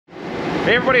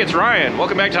Hey everybody, it's Ryan.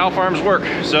 Welcome back to How Farms Work.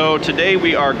 So today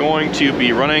we are going to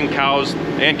be running cows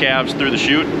and calves through the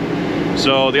chute.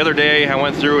 So the other day I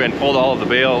went through and pulled all of the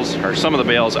bales, or some of the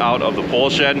bales, out of the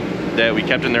pole shed that we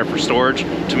kept in there for storage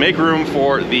to make room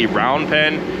for the round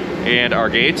pen and our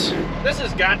gates. This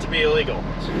has got to be illegal.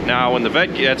 Now when the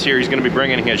vet gets here, he's going to be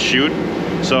bringing his chute.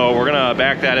 So we're going to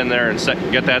back that in there and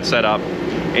get that set up.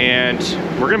 And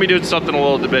we're going to be doing something a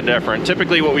little bit different.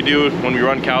 Typically what we do when we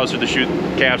run cows through the chute,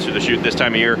 calves through the chute this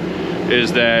time of year,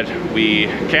 is that we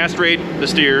castrate the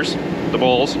steers, the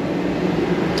bulls,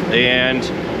 and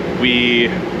we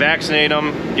vaccinate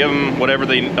them, give them whatever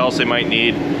else they might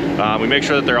need. We make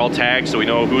sure that they're all tagged so we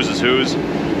know whose is whose.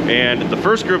 And the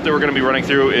first group that we're going to be running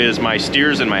through is my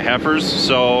steers and my heifers.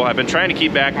 So I've been trying to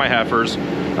keep back my heifers.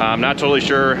 I'm not totally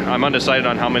sure. I'm undecided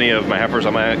on how many of my heifers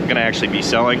I'm going to actually be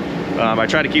selling. I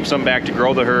try to keep some back to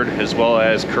grow the herd as well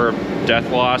as curb death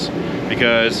loss,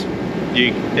 because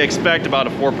you expect about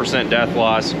a 4% death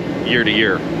loss year to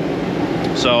year.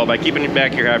 So by keeping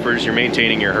back your heifers, you're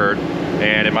maintaining your herd,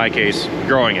 and in my case,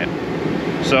 growing it.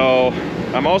 So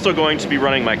I'm also going to be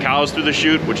running my cows through the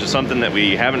chute, which is something that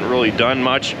we haven't really done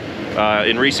much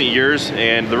in recent years.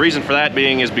 And the reason for that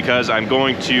being is because I'm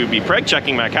going to be preg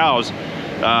checking my cows.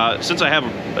 Since I have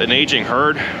an aging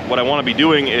herd, what I want to be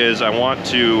doing is I want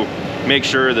to make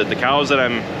sure that the cows that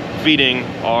I'm feeding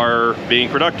are being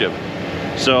productive.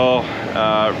 So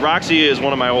Roxy is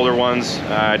one of my older ones.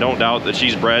 I don't doubt that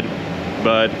she's bred,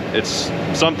 but it's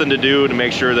something to do to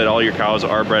make sure that all your cows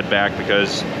are bred back,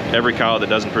 because every cow that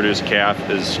doesn't produce a calf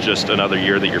is just another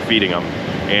year that you're feeding them,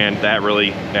 and that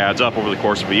really adds up over the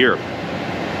course of a year.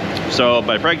 So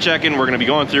by preg checking, we're going to be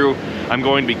going through, I'm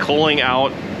going to be culling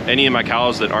out any of my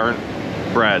cows that aren't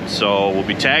bred. So we'll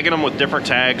be tagging them with different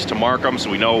tags to mark them so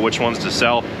we know which ones to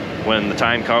sell when the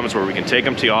time comes where we can take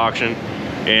them to auction.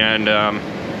 And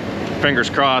fingers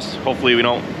crossed, hopefully we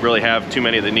don't really have too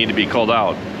many that need to be culled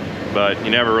out, but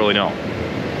you never really know.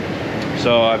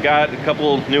 So I've got a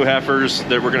couple new heifers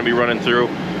that we're going to be running through.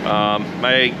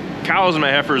 My cows and my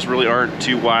heifers really aren't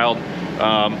too wild.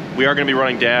 We are going to be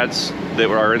running dads that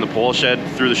are in the pole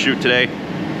shed through the chute today.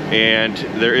 And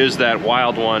there is that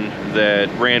wild one that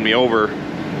ran me over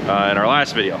in our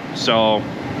last video. So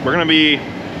we're gonna be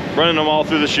running them all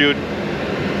through the chute.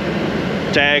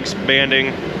 Tags, banding,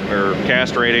 or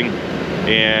castrating,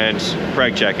 and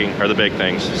preg checking are the big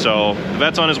things. So the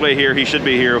vet's on his way here. He should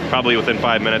be here probably within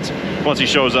 5 minutes. Once he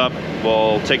shows up,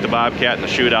 we'll take the bobcat and the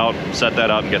chute out, set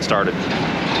that up, and get started.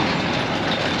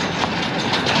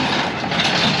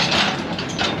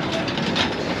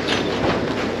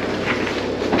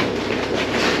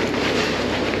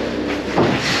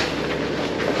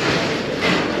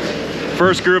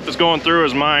 First group that's going through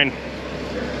is mine,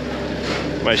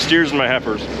 my steers and my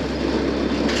heifers.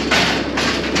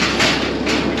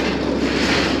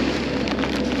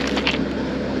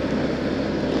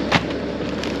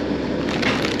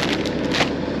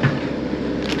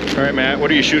 All right, Matt, what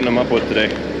are you shooting them up with today?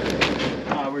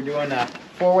 We're doing a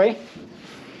 4-way,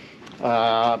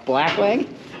 black leg,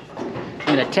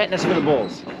 and a tetanus for the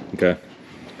bulls. Okay.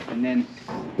 And then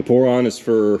the pour on is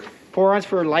for? Pour ons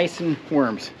for lice and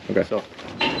worms. Okay. So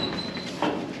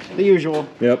the usual.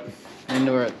 Yep. And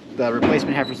the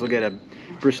replacement heifers will get a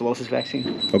brucellosis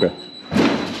vaccine. Okay.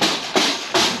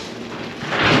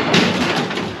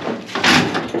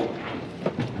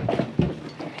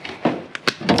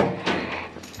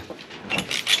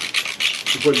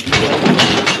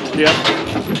 Yep.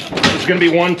 It's gonna be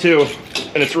 1, 2,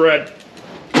 and it's red.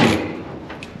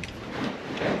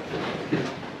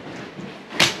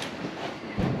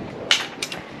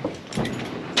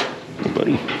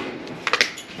 Buddy.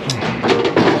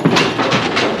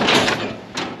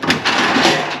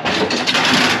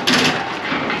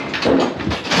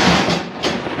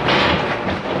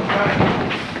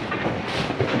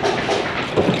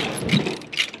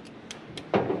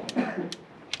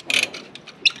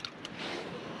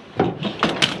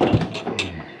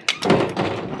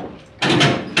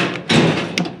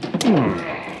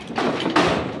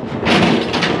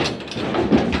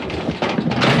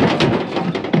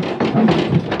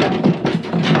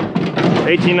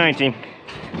 $18, $19.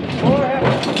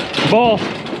 Ball. Come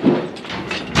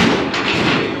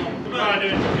on,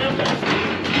 dude.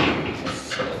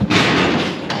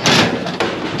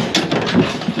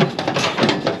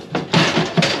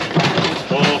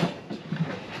 Ball.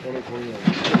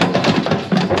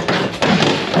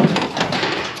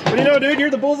 What do you know, dude? You're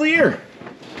the bulls of the year.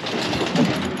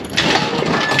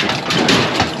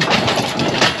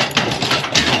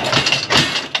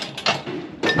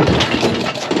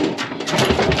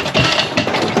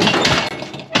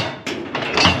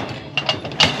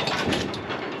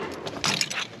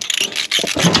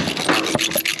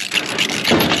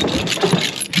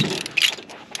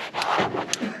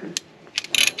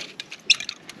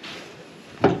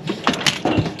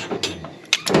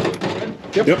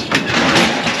 Yep.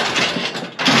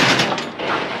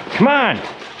 Come on.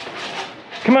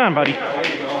 Come on, buddy. There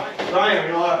you go. Ryan,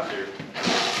 you'll have to.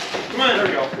 Come on, there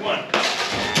we go. Come on.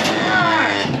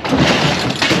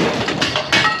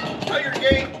 Tell your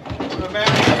gate. The back.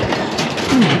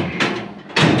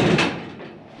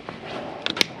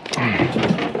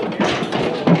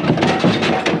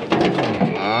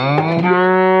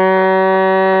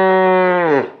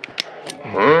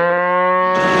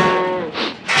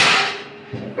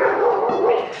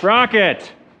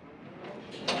 Rocket.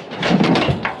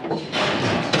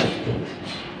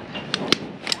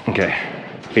 Okay,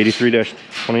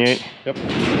 83-28. Yep.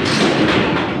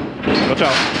 Watch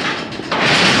out.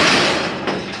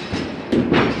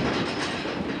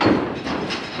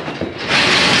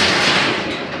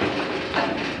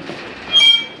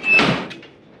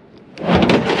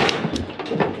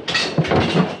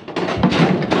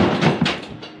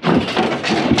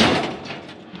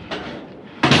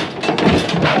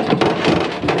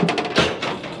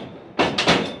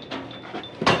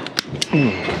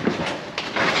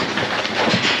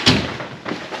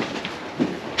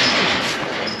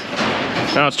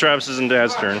 Now it's Travis's and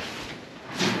Dad's turn.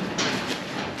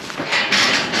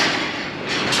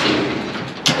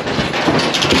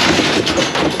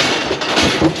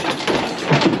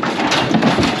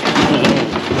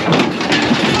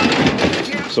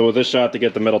 So with this shot, to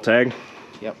get the metal tag.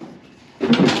 Yep.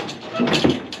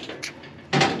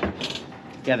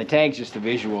 Yeah, the tag's just the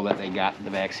visual that they got in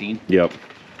the vaccine. Yep.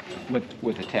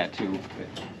 With a tattoo.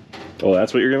 Oh,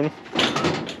 that's what you're giving them?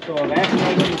 So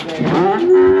vaccinate is there.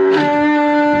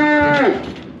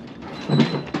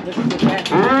 This is the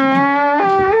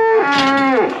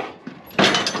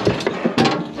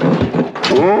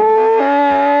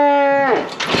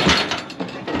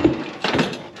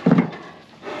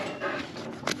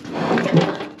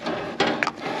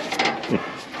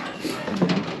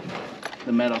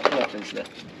the metal clip is the.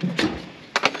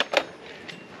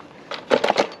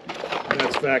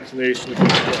 That's vaccination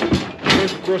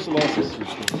against brucellosis.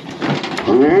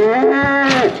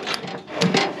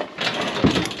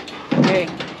 Okay.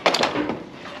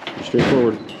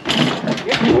 Straightforward.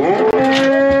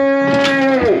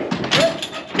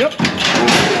 Yep.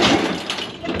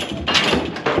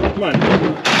 Come on.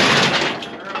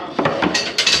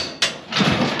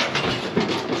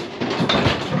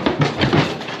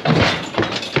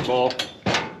 Ball.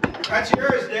 That's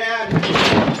yours, Dad.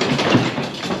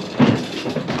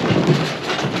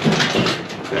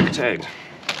 Back tagged.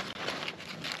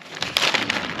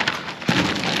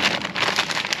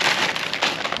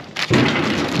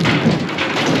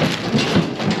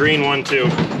 Green one too.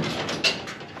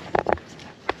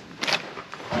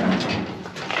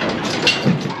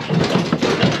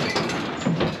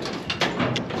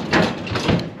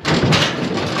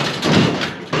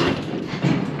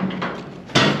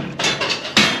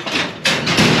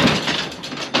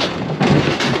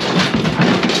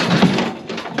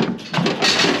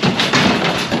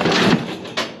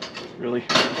 Really?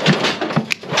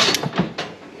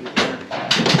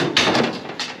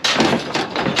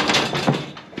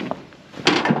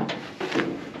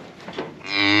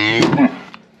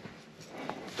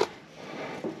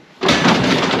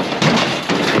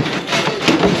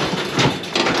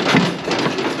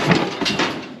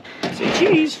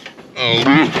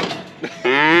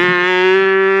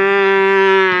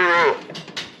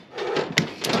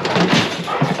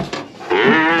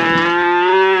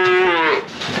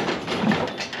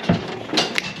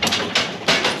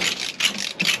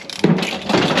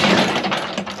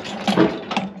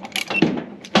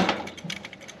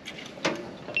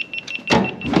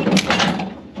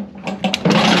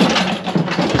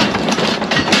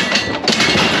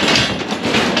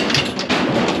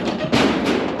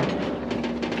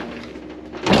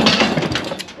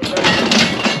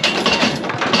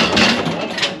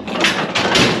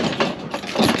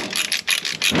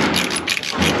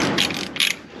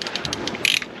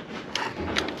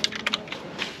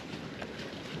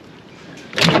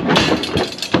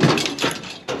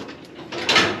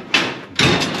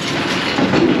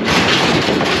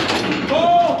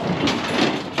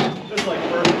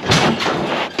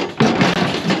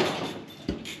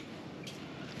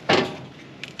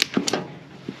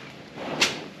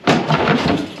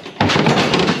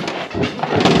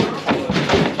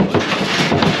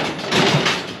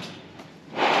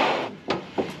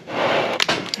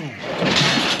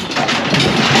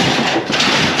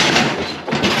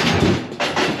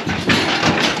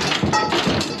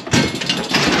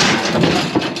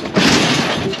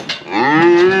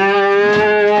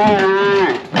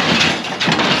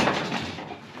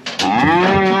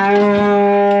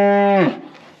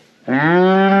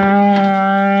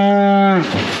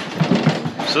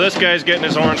 So this guy's getting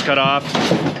his horns cut off.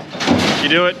 You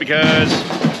do it because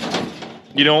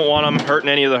you don't want them hurting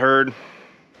any of the herd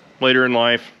later in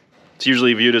life. It's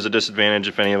usually viewed as a disadvantage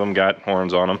if any of them got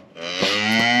horns on them.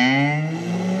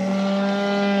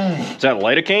 Is that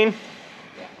lidocaine?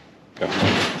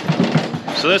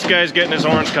 Okay. So this guy's getting his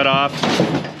horns cut off.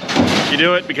 You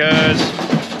do it because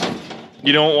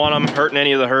you don't want them hurting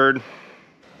any of the herd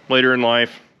later in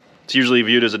life. It's usually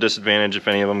viewed as a disadvantage if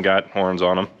any of them got horns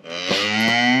on them.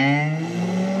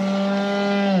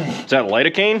 Is that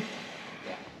lidocaine?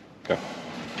 Okay.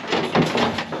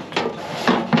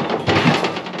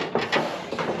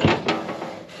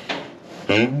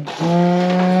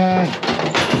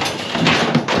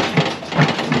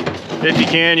 If you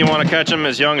can, you want to catch them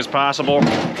as young as possible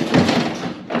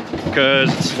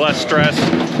because it's less stress,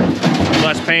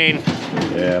 less pain.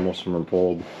 Yeah, most of them are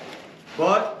pulled.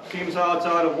 But seems how it's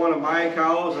out of one of my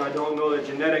cows, and I don't know the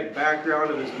genetic background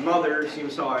of his mother.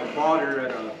 Seems how I bought her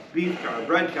at a beef or a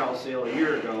red cow sale a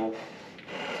year ago.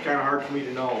 It's kind of hard for me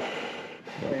to know.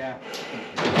 Yeah.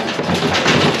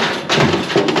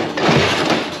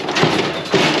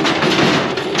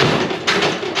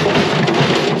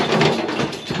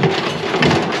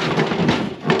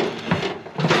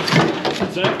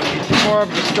 It's more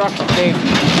of a destructive thing.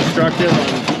 Destructive?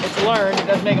 It's learned. It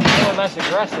does make them more or less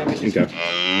aggressive. It's just,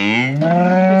 Okay.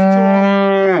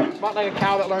 it's about like a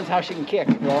cow that learns how she can kick.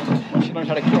 Well, once she learns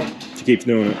how to kick, She keeps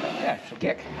doing it. yeah, she'll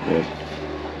kick. Yeah.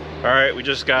 All right, we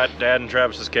just got Dad and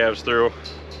Travis's calves through.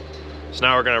 So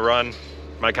now we're gonna run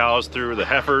my cows through the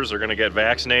heifers. They're gonna get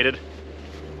vaccinated.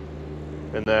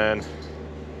 And then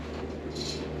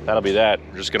that'll be that.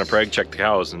 We're just gonna preg check the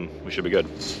cows and we should be good.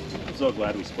 I'm so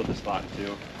glad we split this lot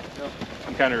too.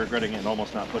 I'm kind of regretting it,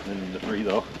 almost not putting it into 3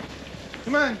 though.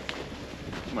 Come on.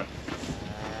 Come on.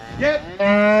 Get.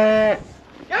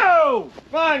 Go!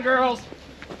 Come on, girls.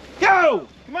 Go!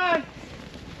 Come on.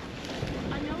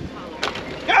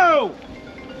 Go!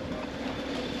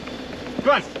 Come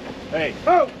on. Hey.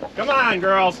 Oh! Come on,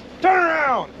 girls. Turn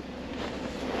around.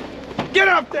 Get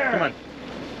up there. Come on.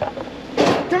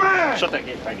 Come on. Shut that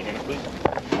gate, tiny hand, please.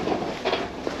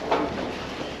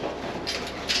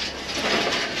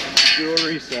 Do a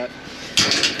reset.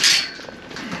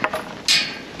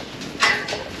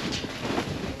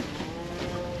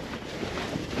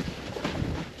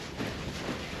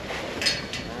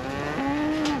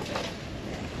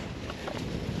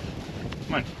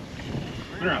 Come on.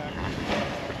 Turn around.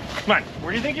 Come on.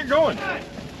 Where do you think you're going?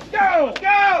 Go!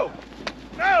 Go!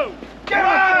 Go! Come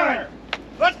on!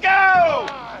 Let's go!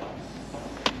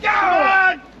 Go! Come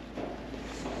on!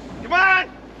 Come on!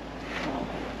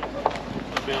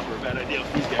 Bales were a bad idea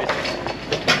with these guys.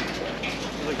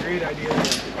 It was a great idea.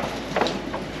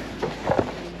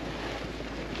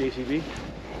 JCB?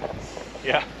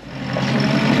 Yeah.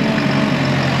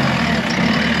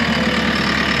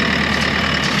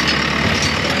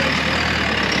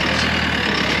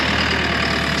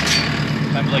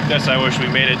 Times like this, I wish we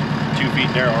made it 2 feet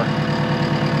narrower.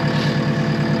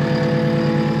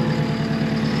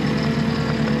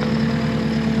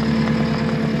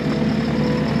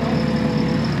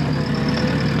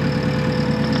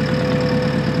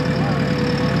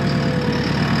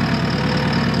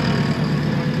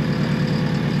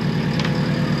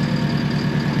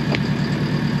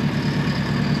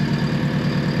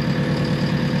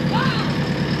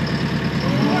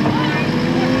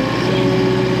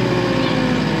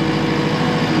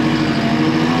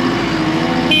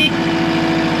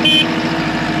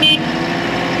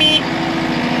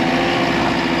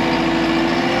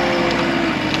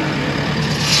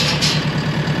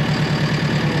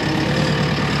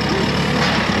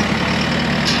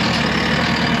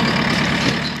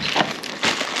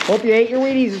 Hope you ate your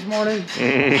Wheaties this morning.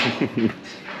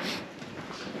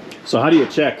 So how do you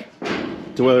check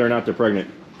to whether or not they're pregnant?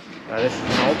 This is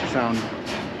an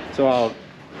ultrasound. So I'll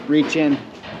reach in,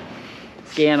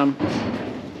 scan them,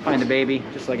 find the baby,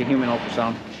 just like a human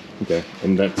ultrasound. Okay,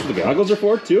 and that's what the goggles are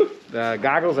for too? The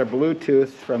goggles are Bluetooth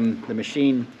from the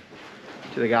machine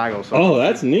to the goggles. So Oh,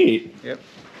 that's neat. Yep.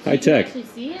 High tech. Actually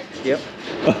see it? Yep.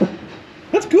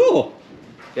 That's cool.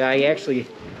 Yeah, I actually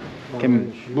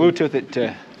can Bluetooth it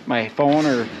to my phone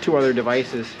or 2 other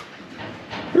devices.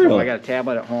 Really? So I got a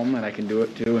tablet at home and I can do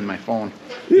it too in my phone.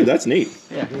 Dude, that's neat.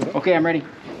 Yeah. Okay, I'm ready.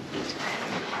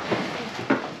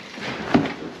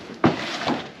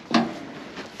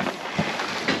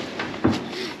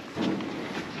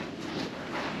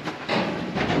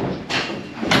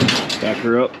 Back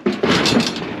her up.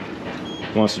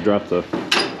 Wants to drop the...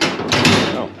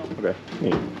 Oh, okay.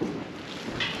 Neat.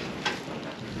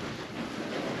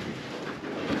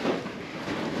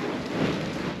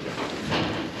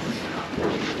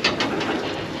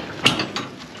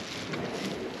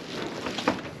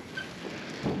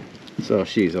 So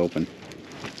she's open.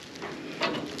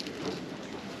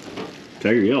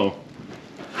 Tiger yellow.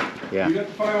 Yeah. You got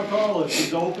the final call. If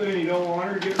she's open and you don't want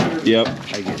her, get rid of her. Yep.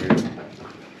 I get her.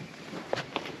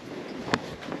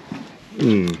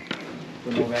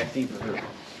 So no vaccine for her.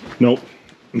 Nope.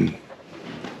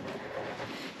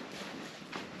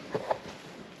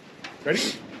 Ready?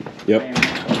 Yep.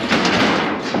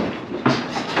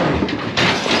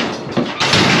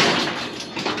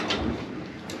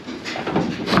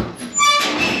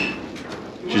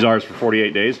 She's ours for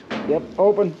 48 days. Yep,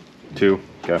 open. 2.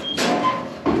 Okay.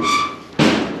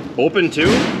 Open 2?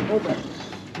 Open.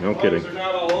 No kidding. They're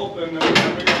not all open. Then we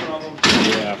have a bigger problem.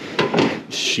 Yeah.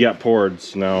 She got poured,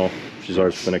 so now she's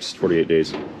ours for the next 48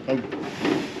 days.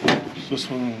 This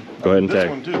one. Go ahead and this tag.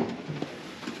 one too.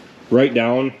 Write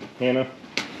down, Hannah,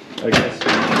 I guess.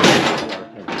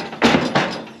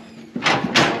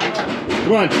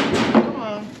 Come on. Come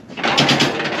on.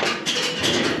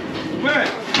 Quit.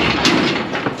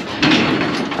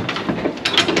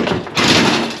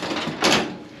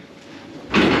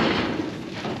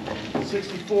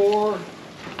 $64.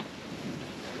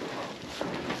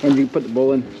 When did you put the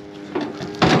bull in?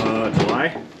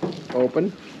 July?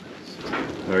 Open.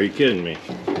 Are you kidding me?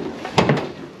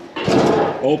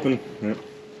 Open. Yep.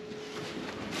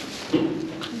 The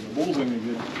bull's in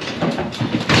good.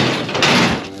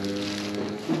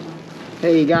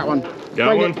 Hey, you got one.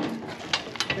 Got one?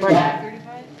 Right.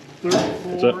 34.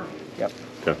 That's it? Yep.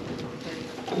 Okay.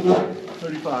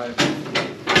 35.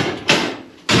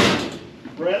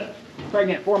 Bread?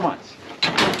 Pregnant, 4 months.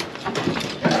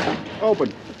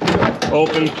 Open.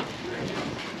 Open.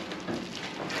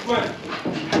 Quit.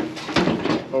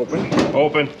 Open.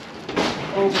 Open.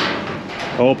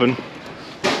 Open.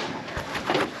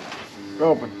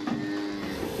 Open.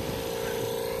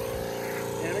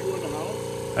 Can I go in the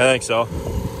house? I think so.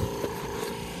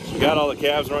 We got all the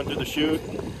calves run through the chute.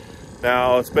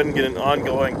 Now it's been an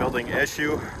ongoing building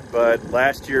issue, but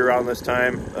last year around this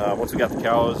time, once we got the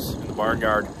cows in the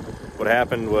barnyard, what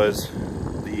happened was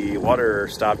the water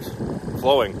stopped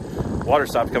flowing. Water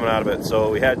stopped coming out of it, so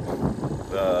we had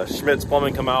Schmidt's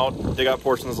Plumbing come out, dig out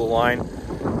portions of the line,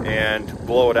 and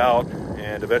blow it out,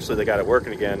 and eventually they got it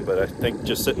working again, but I think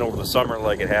just sitting over the summer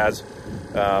like it has,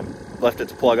 left it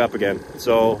to plug up again.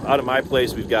 So out at my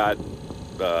place we've got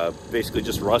basically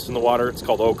just rust in the water. It's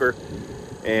called ochre,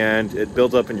 and it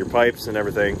builds up in your pipes and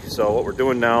everything. So what we're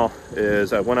doing now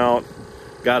is I went out,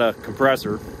 got a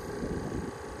compressor,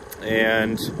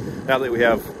 and now that we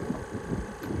have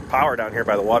power down here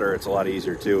by the water, it's a lot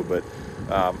easier too. But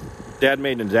Dad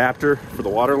made an adapter for the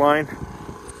water line.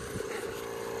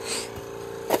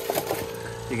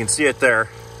 You can see it there.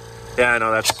 Yeah, I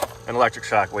know that's an electric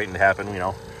shock waiting to happen, you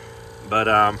know. But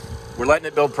we're letting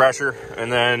it build pressure,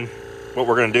 and then what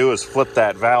we're gonna do is flip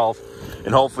that valve,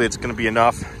 and hopefully it's gonna be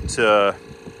enough to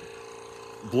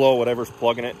blow whatever's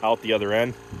plugging it out the other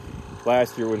end.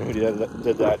 Last year when we did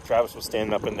that, Travis was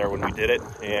standing up in there when we did it,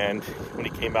 and when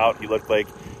he came out, he looked like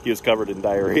he was covered in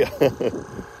diarrhea.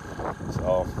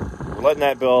 So we're letting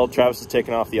that build. Travis is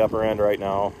taking off the upper end right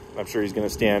now. I'm sure he's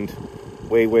gonna stand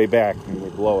way, way back when we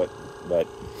blow it, but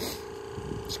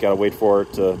just gotta wait for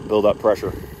it to build up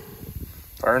pressure.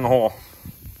 Fire in the hole.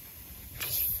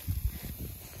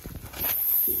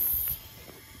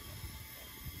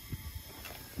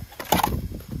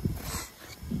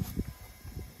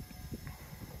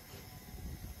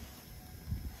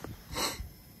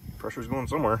 Pressure's going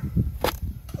somewhere.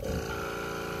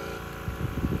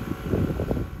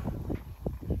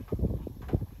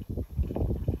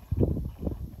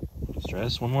 Let's try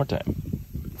this one more time.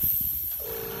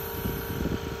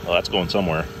 Oh, that's going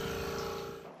somewhere.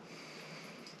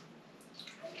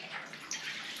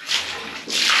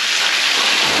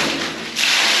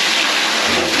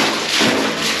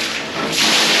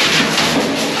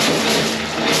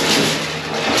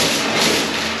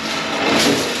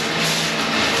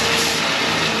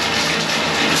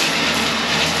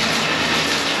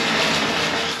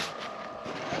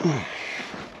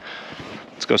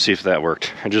 Let's go see if that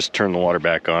worked. I just turned the water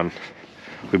back on.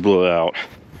 We blew it out.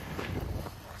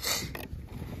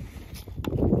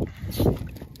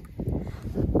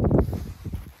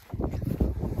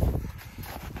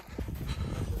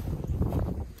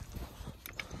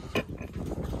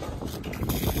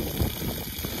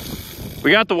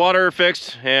 We got the water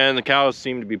fixed and the cows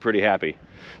seem to be pretty happy.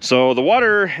 So the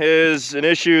water is an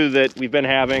issue that we've been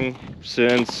having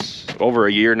since over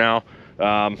a year now.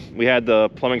 We had the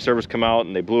plumbing service come out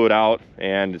and they blew it out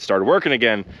and it started working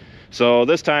again. So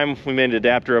this time we made an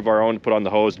adapter of our own to put on the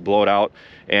hose to blow it out,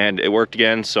 and it worked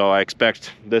again. So I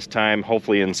expect this time,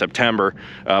 hopefully in September,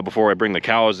 before I bring the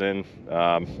cows in,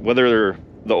 whether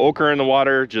the ochre in the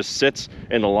water just sits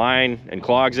in the line and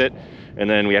clogs it, and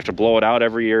then we have to blow it out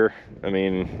every year. I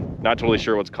mean, not totally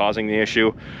sure what's causing the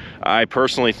issue. I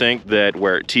personally think that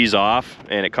where it tees off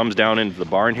and it comes down into the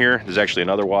barn here, there's actually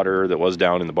another water that was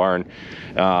down in the barn.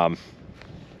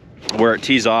 Where it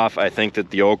tees off, I think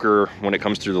that the ochre, when it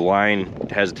comes through the line,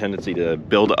 has a tendency to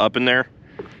build up in there.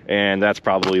 And that's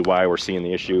probably why we're seeing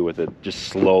the issue with it just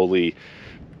slowly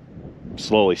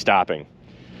stopping.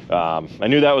 I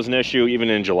knew that was an issue even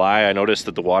in July. I noticed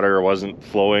that the water wasn't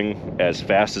flowing as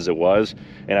fast as it was,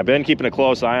 and I've been keeping a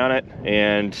close eye on it,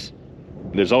 and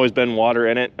there's always been water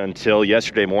in it until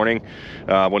yesterday morning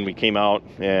when we came out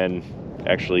and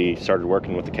actually started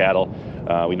working with the cattle.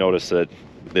 We noticed that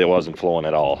it wasn't flowing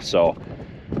at all. So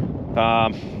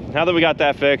now that we got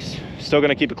that fixed, still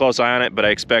gonna keep a close eye on it, but I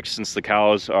expect since the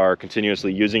cows are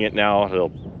continuously using it now,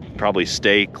 it'll probably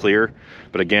stay clear.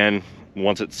 But again,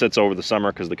 once it sits over the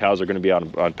summer, because the cows are going to be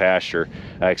on pasture,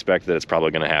 I expect that it's probably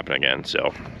going to happen again.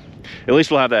 So at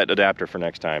least we'll have that adapter for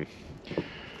next time.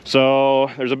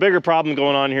 So there's a bigger problem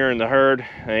going on here in the herd,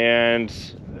 and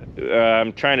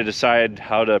I'm trying to decide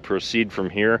how to proceed from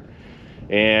here.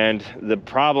 And the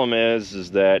problem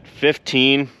is that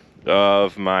 15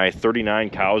 of my 39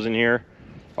 cows in here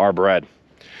are bred.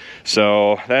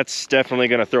 So that's definitely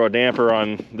going to throw a damper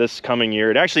on this coming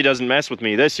year. It actually doesn't mess with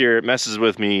me this year. It messes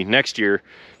with me next year,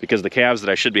 because the calves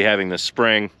that I should be having this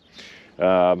spring,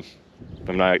 I'm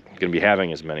not going to be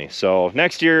having as many. So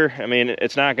next year, I mean,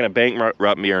 it's not going to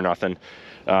bankrupt me or nothing.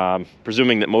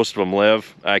 Presuming that most of them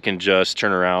live, I can just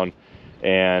turn around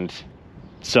and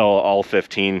sell all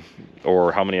 15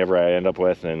 or how many ever I end up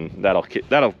with, and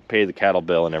that'll pay the cattle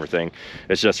bill and everything.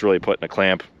 It's just really putting a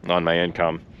clamp on my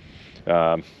income.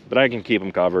 But I can keep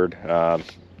them covered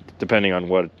depending on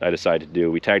what I decide to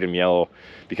do. We tagged them yellow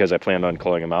because I planned on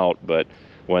culling them out, but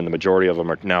when the majority of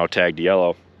them are now tagged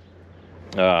yellow,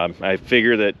 I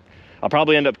figure that I'll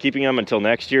probably end up keeping them until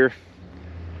next year,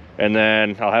 and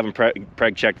then I'll have them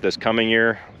preg check this coming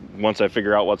year once I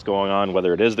figure out what's going on,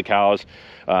 whether it is the cows.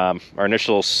 Our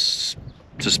initial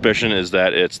suspicion is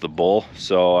that it's the bull,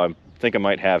 so I think I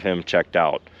might have him checked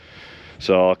out.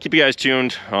 So I'll keep you guys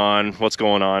tuned on what's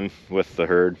going on with the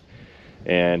herd,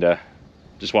 and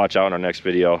just watch out in our next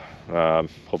video.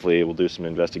 Hopefully we'll do some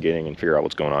investigating and figure out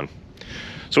what's going on.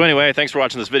 So anyway, thanks for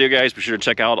watching this video, guys. Be sure to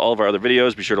check out all of our other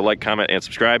videos. Be sure to like, comment, and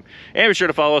subscribe. And be sure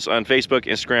to follow us on Facebook,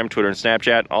 Instagram, Twitter, and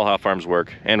Snapchat, all how farms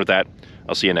work. And with that,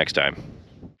 I'll see you next time.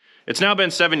 It's now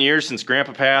been 7 years since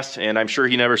Grandpa passed, and I'm sure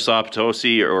he never saw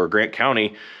Potosi or Grant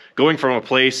County going from a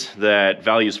place that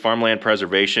values farmland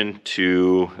preservation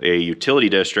to a utility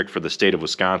district for the state of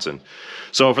Wisconsin.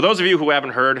 So for those of you who haven't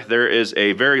heard, there is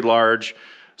a very large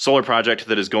solar project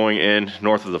that is going in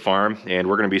north of the farm, and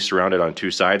we're going to be surrounded on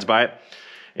two sides by it.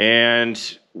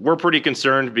 And we're pretty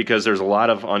concerned because there's a lot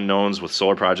of unknowns with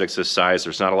solar projects this size.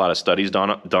 There's not a lot of studies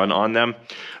done on them.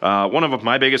 One of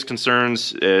my biggest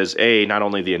concerns is not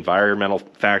only the environmental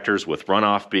factors with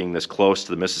runoff being this close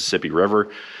to the Mississippi River,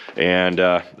 and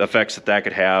the effects that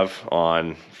could have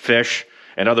on fish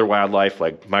and other wildlife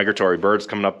like migratory birds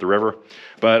coming up the river,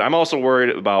 but I'm also worried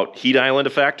about heat island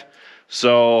effect.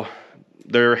 So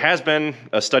there has been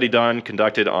a study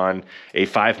conducted on a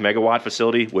 5 megawatt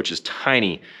facility, which is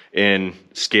tiny in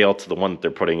scale to the one that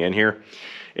they're putting in here.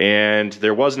 And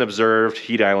there was an observed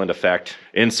heat island effect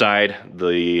inside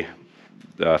the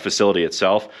facility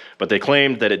itself, but they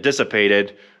claimed that it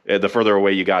dissipated the further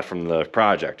away you got from the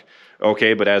project.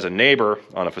 Okay, but as a neighbor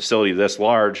on a facility this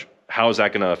large, how is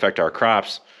that going to affect our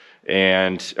crops?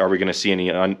 And are we going to see any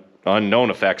unknown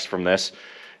effects from this?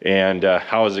 And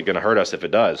how is it going to hurt us if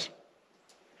it does?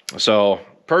 So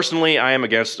personally, I am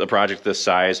against a project this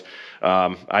size.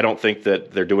 I don't think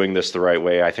that they're doing this the right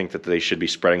way. I think that they should be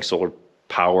spreading solar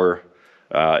power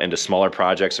into smaller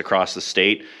projects across the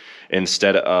state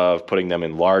instead of putting them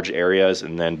in large areas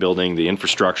and then building the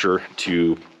infrastructure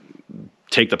to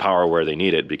take the power where they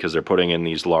need it, because they're putting in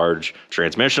these large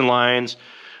transmission lines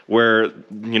where,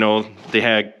 you know,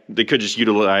 they could just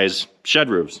utilize shed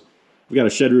roofs. We got a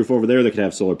shed roof over there that could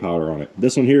have solar power on it.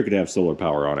 This one here could have solar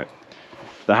power on it.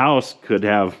 The house could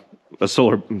have a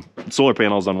solar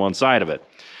panels on one side of it.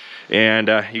 And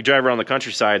you drive around the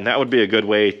countryside, and that would be a good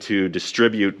way to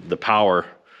distribute the power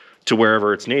to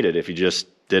wherever it's needed if you just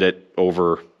did it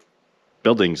over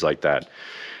buildings like that.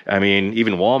 I mean,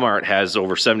 even Walmart has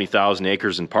over 70,000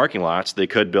 acres in parking lots. They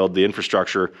could build the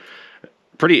infrastructure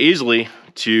pretty easily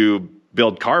to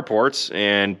build carports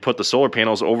and put the solar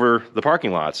panels over the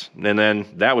parking lots. And then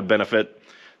that would benefit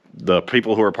the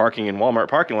people who are parking in Walmart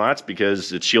parking lots,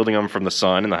 because it's shielding them from the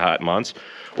sun in the hot months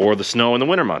or the snow in the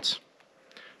winter months.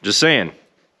 Just saying.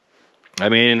 I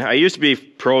mean, I used to be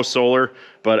pro solar,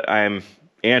 but I'm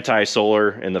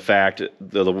anti-solar in the fact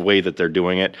the way that they're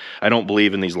doing it. I don't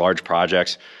believe in these large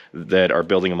projects that are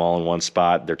building them all in one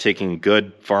spot. They're taking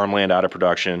good farmland out of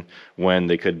production when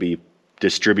they could be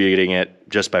distributing it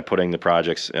just by putting the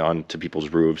projects onto people's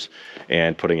roofs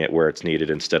and putting it where it's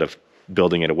needed instead of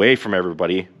building it away from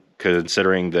everybody,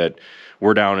 considering that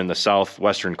we're down in the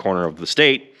southwestern corner of the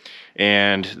state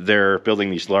and they're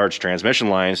building these large transmission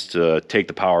lines to take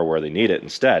the power where they need it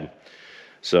instead.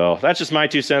 So that's just my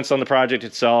 2 cents on the project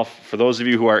itself. For those of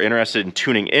you who are interested in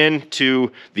tuning in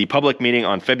to the public meeting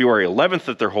on February 11th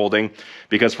that they're holding,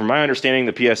 because from my understanding,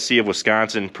 the PSC of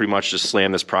Wisconsin pretty much just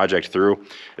slammed this project through.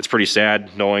 It's pretty sad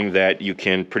knowing that you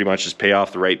can pretty much just pay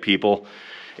off the right people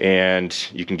and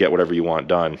you can get whatever you want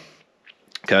done.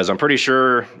 Because I'm pretty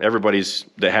sure everybody's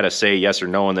that had a say yes or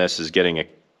no in this is getting a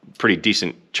pretty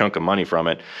decent chunk of money from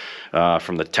it,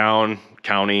 from the town,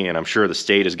 county, and I'm sure the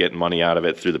state is getting money out of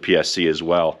it through the PSC as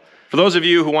well. For those of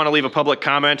you who want to leave a public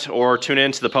comment or tune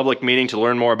into the public meeting to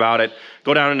learn more about it,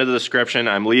 go down into the description.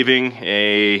 I'm leaving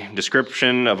a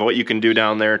description of what you can do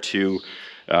down there to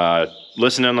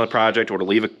listen in on the project or to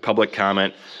leave a public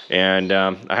comment, and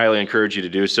I highly encourage you to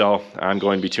do so. I'm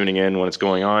going to be tuning in when it's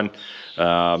going on.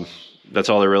 That's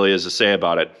all there really is to say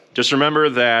about it. Just remember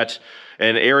that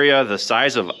an area the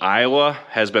size of Iowa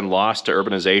has been lost to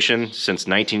urbanization since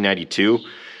 1992,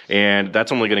 and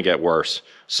that's only going to get worse.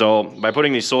 So by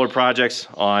putting these solar projects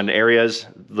on areas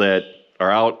that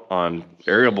are out on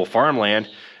arable farmland,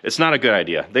 it's not a good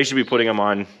idea. They should be putting them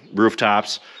on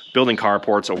rooftops, building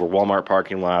carports over Walmart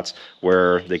parking lots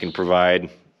where they can provide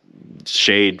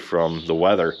shade from the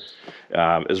weather,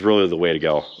 is really the way to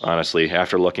go, honestly,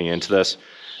 after looking into this.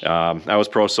 I was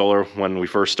pro-solar when we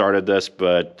first started this,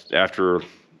 but after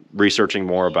researching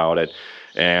more about it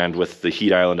and with the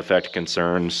heat island effect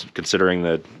concerns, considering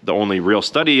that the only real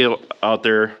study out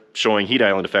there showing heat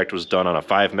island effect was done on a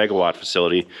 5 megawatt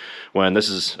facility, when this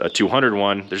is a 200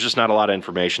 one, there's just not a lot of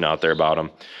information out there about them,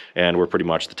 and we're pretty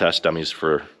much the test dummies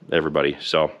for everybody.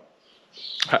 So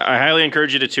I highly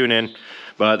encourage you to tune in,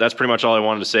 but that's pretty much all I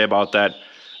wanted to say about that.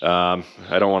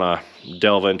 I don't want to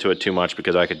delve into it too much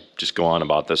because I could just go on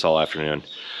about this all afternoon.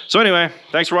 So anyway,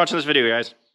 thanks for watching this video, guys.